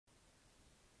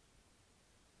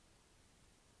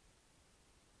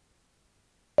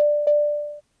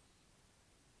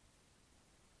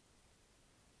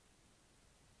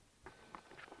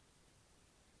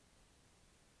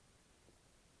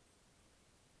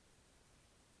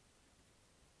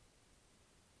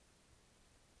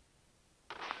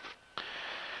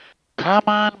Come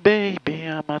on, baby,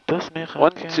 המטוס מחכה.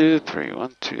 1, 2, 3, 1,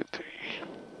 2, 3.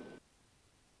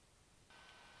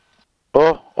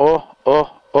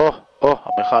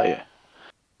 המחאה.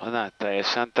 אתה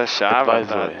ישנת שעה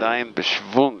ואתה עדיין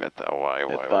בשוונג, אתה וואי.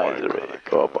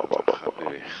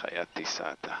 חביבי, חיית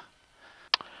טיסה אתה.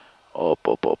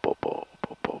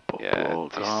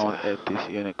 גראונד אטיס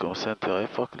יוניקום סנטר,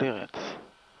 איפה הקלירנס?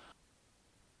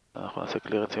 אנחנו נעשה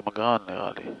קלירנס עם הגראונד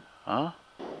נראה לי,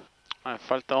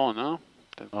 הפעלת און,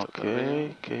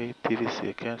 אוקיי,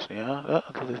 TVC, כן, שנייה, לא, אל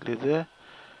תתת לי את זה.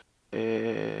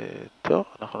 טוב,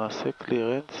 אנחנו נעשה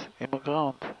קלירנס עם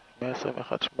הגראונד,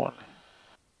 121.8.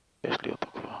 יש לי אותו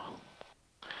כבר.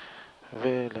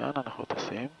 ולאן אנחנו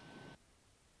טסים?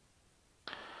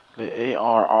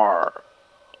 ל-ARR.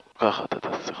 ככה אתה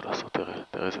צריך לעשות,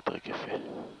 תראה איזה טריק יפה.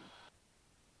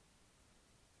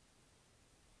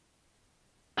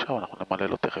 עכשיו אנחנו נמלא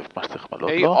לו תכף מה שצריך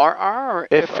מלות לו. ARR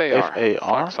או FAR? FAR.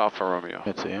 Fox Alpha Romeo.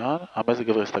 מצוין. המזג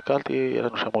אוויר הסתכלתי, יהיה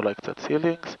לנו שם אולי קצת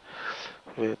סילינגס.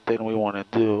 ו-then we want to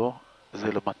do, זה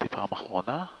למדתי פעם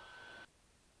אחרונה.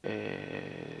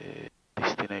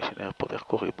 Destination Airport, איך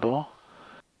קוראים לו?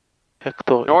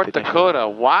 North Dakota,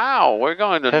 wow, we're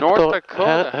going to North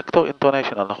Dakota. Hector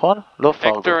International, נכון? לא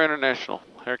פארגו. Hector International.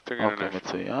 אוקיי,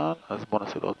 מצוין. אז בואו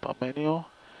נעשה לו עוד פעם מניו.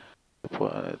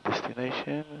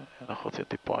 Destination, אנחנו רוצים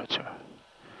Departure.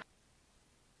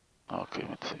 אוקיי,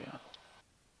 מצוין.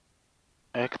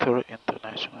 Hector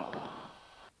International.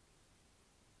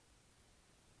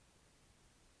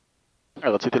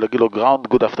 רציתי להגיד לו Ground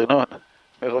Good Afternoon.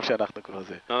 מרוב שאנחנו כבר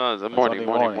זה. No, זה morning.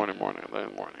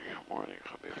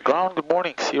 Ground, good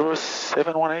morning.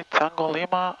 0718 Tango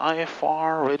Lima,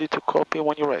 IFR, ready to copy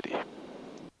when you're ready.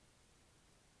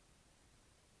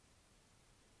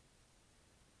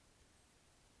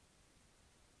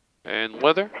 And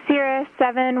weather? Sierra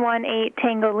 718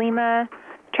 Tango Lima,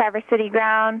 Traverse City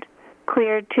ground,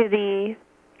 cleared to the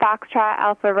Foxtrot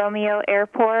Alpha Romeo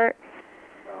Airport.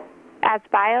 As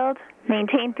filed,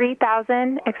 maintain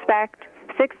 3000, expect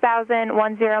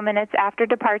 6,010 minutes after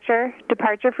departure.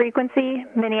 Departure frequency,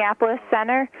 Minneapolis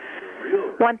Center,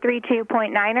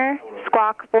 132.9er,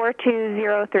 squawk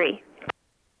 4203.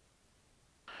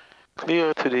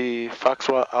 Clear to the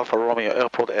Foxtrot Alpha Romeo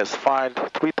Airport as filed,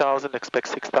 3000, expect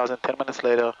 6,000, 10 minutes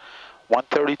later,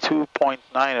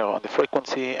 132.9er on the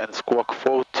frequency and squawk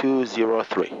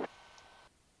 4203.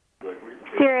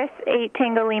 Cirrus 8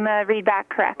 Tango Lima, read back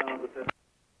correct.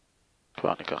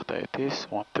 כבר ניקח את האטיס,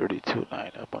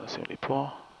 132.9, בוא נשים לי פה.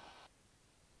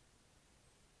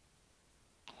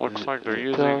 Looks like they're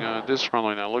using this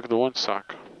runway now, look at the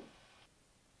windsock.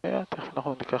 תכף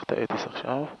אנחנו ניקח את האטיס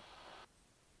עכשיו.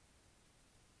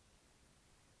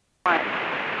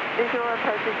 Visual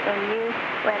approaches in use,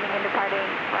 landing and departing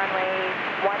runway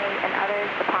 18 and others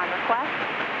upon request.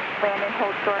 Land and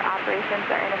hold short operations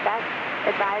are in effect.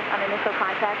 Advise on initial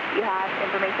contact, you have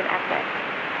information X-ray.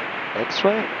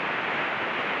 X-ray?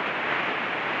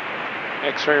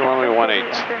 X-ray runway 18.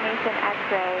 Information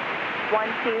X-ray,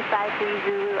 1253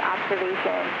 Zulu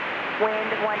observation. Wind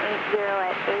 180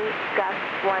 at 8, gust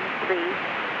 13.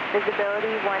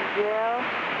 Visibility 10.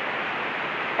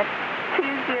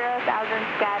 20,000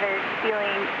 scattered,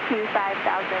 ceiling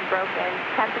 25,000 broken.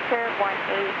 Temperature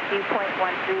 182.13,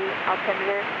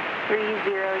 altimeter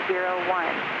 3001.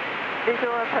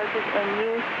 Visual approaches in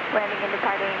use, landing and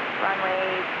departing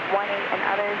runways 18 and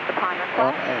others upon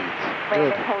request. 18.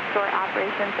 Land and hold short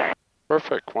operations are...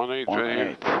 Perfect,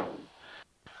 18.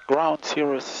 Ground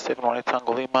 0718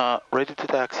 Tango Lima, ready to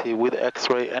taxi with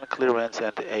X-ray and clearance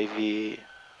and AV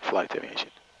flight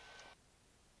aviation.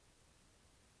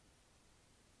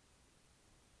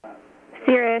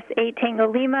 Cirrus 8 Tango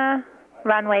Lima,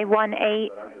 runway 18,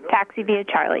 taxi via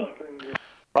Charlie.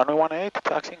 Runway 18,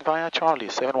 taxiing via Charlie,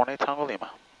 718 Tango Lima.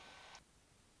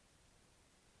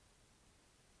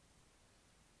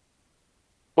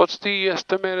 What's the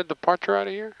estimated departure out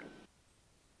of here?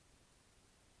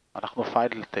 אנחנו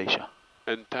פייל 9.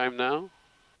 And time now?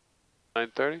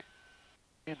 9:30?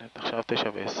 הנה, עכשיו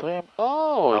 9:20.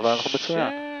 אבל אנחנו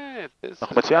מצוין.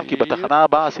 אנחנו מצוין, כי בתחנה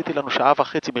הבאה עשיתי לנו שעה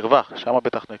וחצי מרווח, שם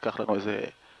בטח ניקח לנו איזה...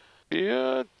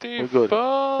 Beautiful.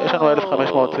 יש לנו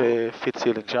 1,500 פיט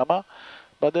סילינג שם,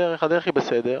 הדרך היא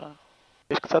בסדר,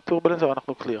 יש קצת טורבולנס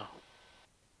ואנחנו קליר.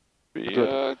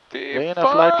 והנה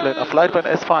הפלייט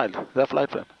פלן S פייל, זה הפלייט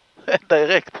פלן. אין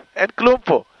דיירקט, אין כלום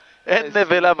פה, אין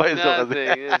נבלה באזור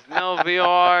הזה. There's no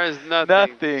VOR, there's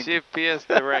nothing. GPS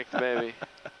direct, baby.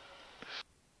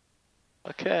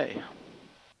 Okay.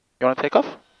 You want to take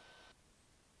off?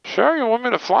 Sure, you want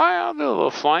me to fly? I'll do a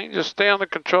little flying. Just stay on the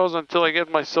controls until I get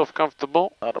myself comfortable.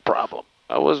 Not a problem.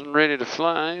 I wasn't ready to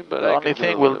fly, but the only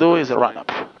thing we'll do is a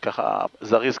run-up. ככה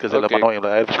זריז כזה למנועים,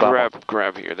 ל-1700.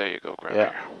 Grab here, there you go, grab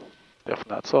Yeah. here. תכף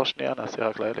נעצור שנייה, נעשה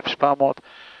רק ל-1700,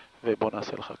 ובוא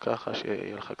נעשה לך ככה,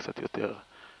 שיהיה לך קצת יותר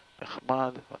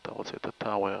נחמד, ואתה רוצה את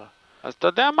הטאוור. אז אתה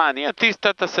יודע מה, אני אטיס,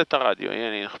 אתה תעשה את הרדיו,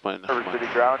 יהיה לי נחמד.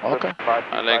 אוקיי.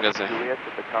 הלג הזה.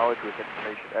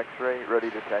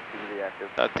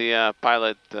 אתה תהיה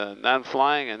פיילוט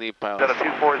non-flying, אני פיילוט.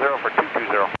 240 for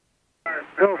 220.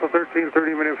 Delta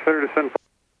 1330 minutes center to send.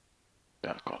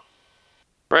 זה הכל.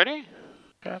 Ready?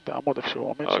 כן, תעמוד איפה שהוא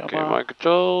עומד שם. אוקיי, my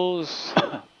controls.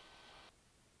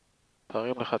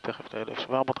 תרים לך תכף את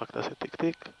ה-1700, רק תעשה טיק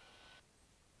טיק.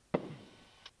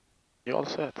 You're all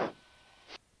set.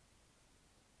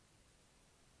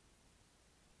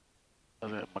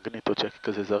 אז מגניטו צ'ק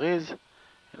כזה זריז.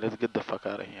 Let's get the fuck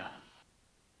out of here.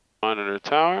 Monitor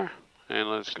tower, and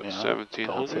let's go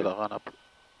אתה רוצה 1700. ל-run up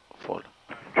full.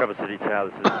 Traverse City Tower,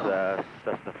 this is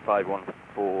Cessna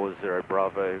 5140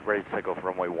 Bravo, ready to take off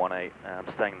runway 18,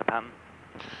 staying in the pattern.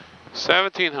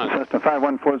 1700. Cessna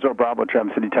 5140 Bravo,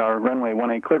 Traverse City Tower, runway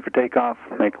 18, cleared for takeoff,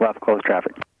 make left, close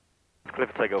traffic. Clear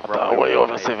for takeoff, אתה runway way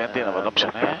over 18, 17, אבל לא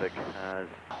משנה. traffic,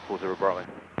 40 Bravo.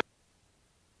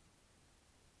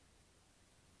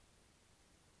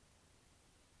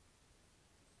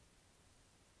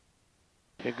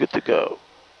 You're good to go.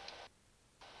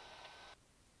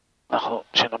 אנחנו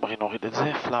שנאמרי נוריד את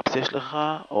זה, פלאפס יש לך,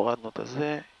 הורדנו את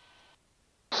זה.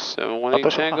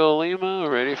 718 Tango Lima,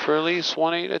 ready for release,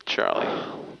 18 at Charlie.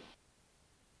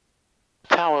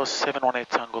 Tower 718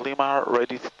 Tango Lima,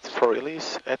 ready for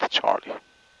release at Charlie.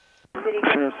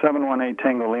 Sierra 718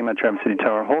 Tango Lima, Traverse City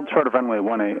Tower, hold short of runway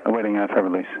 18, awaiting FAA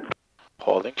release.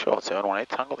 Holding short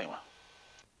 718 Tango Lima.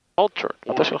 Hold short.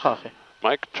 אתה שלך אחי.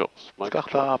 My controls. My אז קח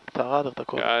controls. את הרדר, את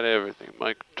הכל. Got everything.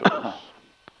 My controls.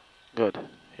 Good.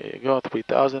 Here you go,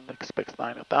 3000, expect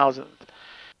 9000,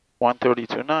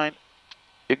 132.9.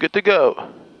 You're good to go.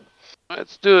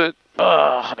 Let's do it.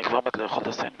 אני כבר מת לאכול את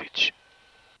הסנדוויץ'.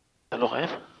 אתה לא רעב?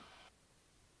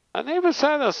 אני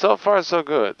בסדר, so far so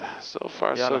good. So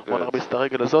far יאללה, so בוא good. נרביץ את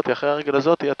הרגל הזאת, אחרי הרגל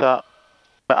הזאת אתה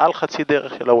מעל חצי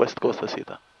דרך של הווסט קוסט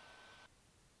עשית.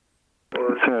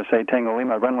 Sierra 8 Tango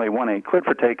Lima, runway 18, cleared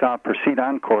for takeoff, proceed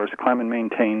on course, climb and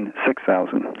maintain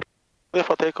 6000. Clear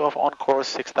for takeoff on course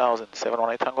 6000,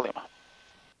 718 Tango Lima.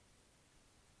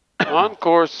 On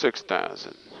course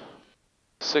 6000.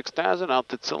 6000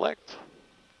 altitude select.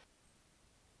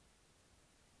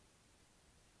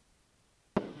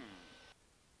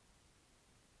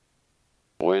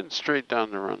 Wind straight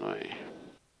down the runway.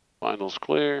 Finals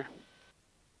clear.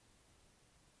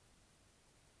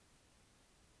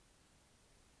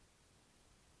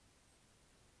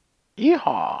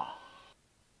 Yeehaw!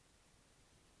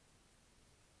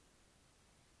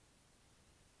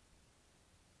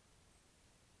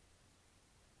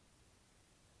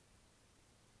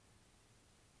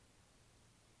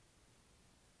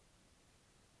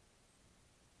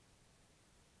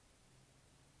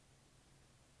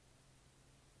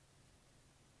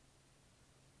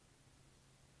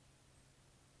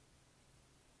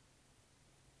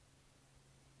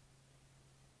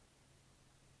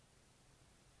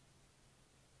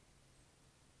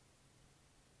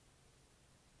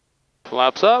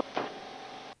 Flaps up.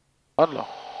 עוד לא.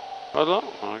 עוד לא?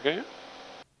 אוקיי.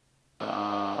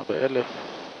 ב-1100,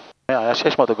 היה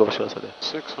 600 הגובה של השדה.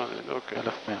 600, אוקיי.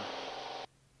 1100.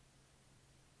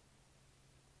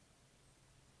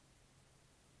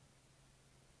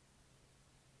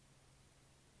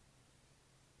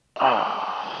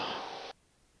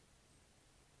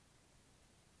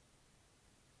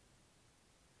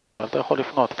 אבל אתה יכול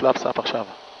לפנות, פלאפס אפ עכשיו.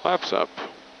 Flaps up.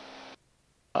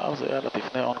 אז יאללה,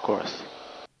 תפנה און קורס.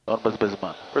 לא נבזבז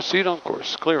זמן. Proceed on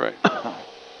course. Clear right.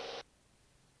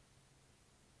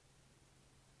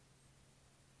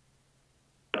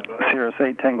 Sierra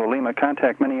 8 Tango Lima,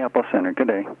 contact Minneapolis Center. Good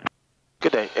day.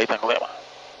 Good day, 8 Tango Lima.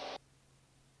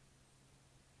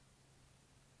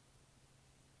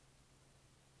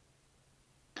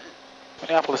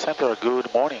 Minneapolis Center,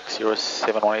 good morning. Sierra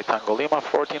 718 Tango Lima,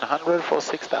 1400 for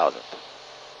 6000.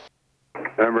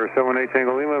 Number 718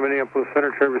 Tango Lima, Minneapolis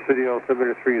Center, Traverse City,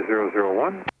 altimeter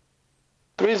 3001.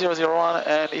 3001,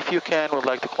 and if you can, would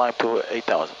like to climb to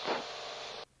 8000.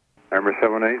 Number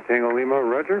 78 Tango Lima,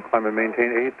 roger, climb and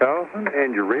maintain 8000,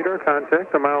 and your radar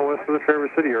contact a mile west of the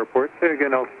Traverse City Airport. Say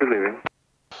again, altitude leaving.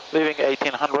 Leaving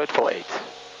 1800 for 8.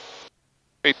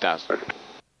 8000.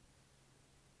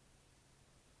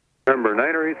 Number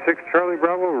 986 Charlie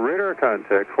Bravo, radar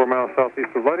contact 4 miles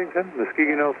southeast of Ludington,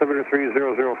 Muskegon altimeter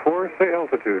 3004, say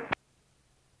altitude.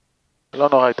 לא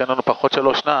נורא, ייתן לנו פחות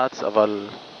 3 נאץ, אבל...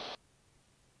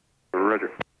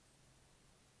 Roger.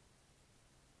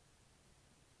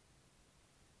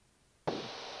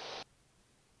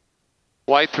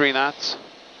 Why 3 knots?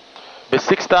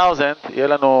 ב-6000 יהיה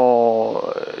לנו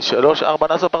 3-4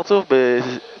 נאץ בפרצוף,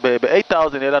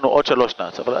 ב-8000 יהיה לנו עוד 3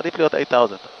 נאץ, אבל עדיף להיות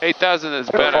 8000. 8,000 is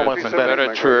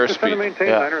better true airspeed.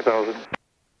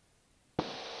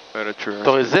 Better true airspeed.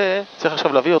 תורי זה, צריך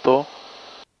עכשיו להביא אותו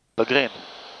לגרין,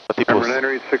 בטיפוס. Number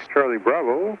 986 Charlie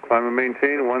Bravo, climb and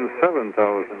maintain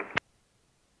 17,000.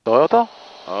 אתה רואה אותו?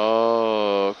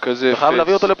 Oh, because if חייב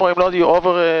להביא אותו לפה, אם לא, you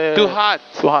over... too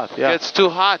hot. too hot, yeah. Gets too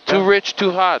hot, too rich,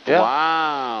 too hot. Yeah.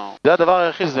 Wow. זה הדבר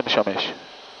היחיד שזה משמש.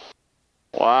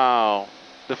 Wow.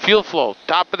 The fuel flow,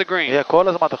 top of the green. יהיה כל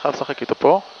הזמן, אתה חייב לשחק איתו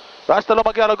פה, ואז אתה לא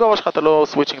מגיע לגובה שלך, אתה לא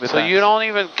switching the So you don't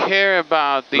even care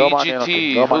about the EGT,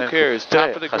 who cares?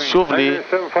 Top of the green. חשוב לי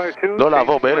לא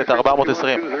לעבור באלת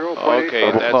 420.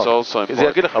 Okay, that's also זה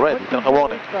יגיד לך, red, ייתן לך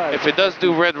warning. If it does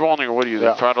do red warning, what do you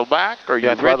do? Throttle back or you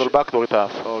Yeah, throttle back, תוריד את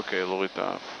האף. Okay, להוריד את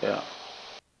האף.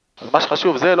 אז מה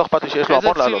שחשוב, זה לא אכפת לי שיש לו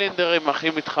המון לעלות. איזה צילינדרים הכי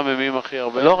מתחממים הכי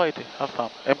הרבה? לא ראיתי, אף פעם.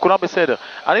 הם כולם בסדר.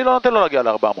 אני לא נותן לו להגיע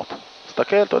ל-400.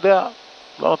 תסתכל, אתה יודע,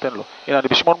 לא נותן לו. הנה, אני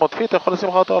ב-800 פיט, אתה יכול לשים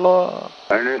לך אותו, לא...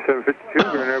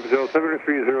 752, Grand Rapids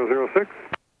 73006.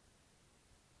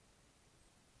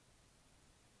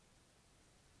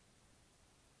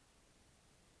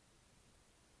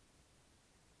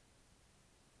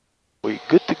 We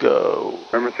good to go.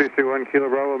 Number 331 Kilo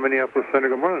Bravo, Minneapolis Center,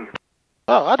 good morning.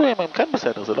 רדיו הם כן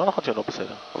בסדר, זה לא נכון שהם לא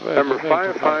בסדר. Number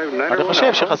 559. אני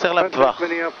חושב שחסר להם טווח.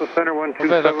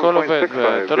 עובד, הכל עובד,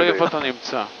 תלוי איפה אתה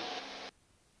נמצא.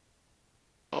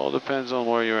 All depends on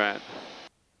where you're at.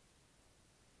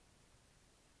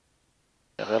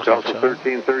 Delta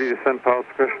 1330 descent Palace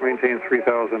Crest, maintain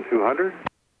 3,200.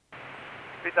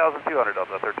 3,200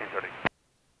 Delta 1330.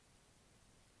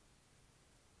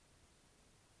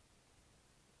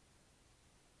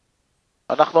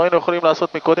 אנחנו היינו יכולים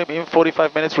לעשות מקודם עם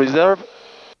 45 minutes reserve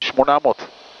 800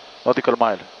 nautical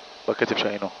mile בקצב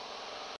שהיינו.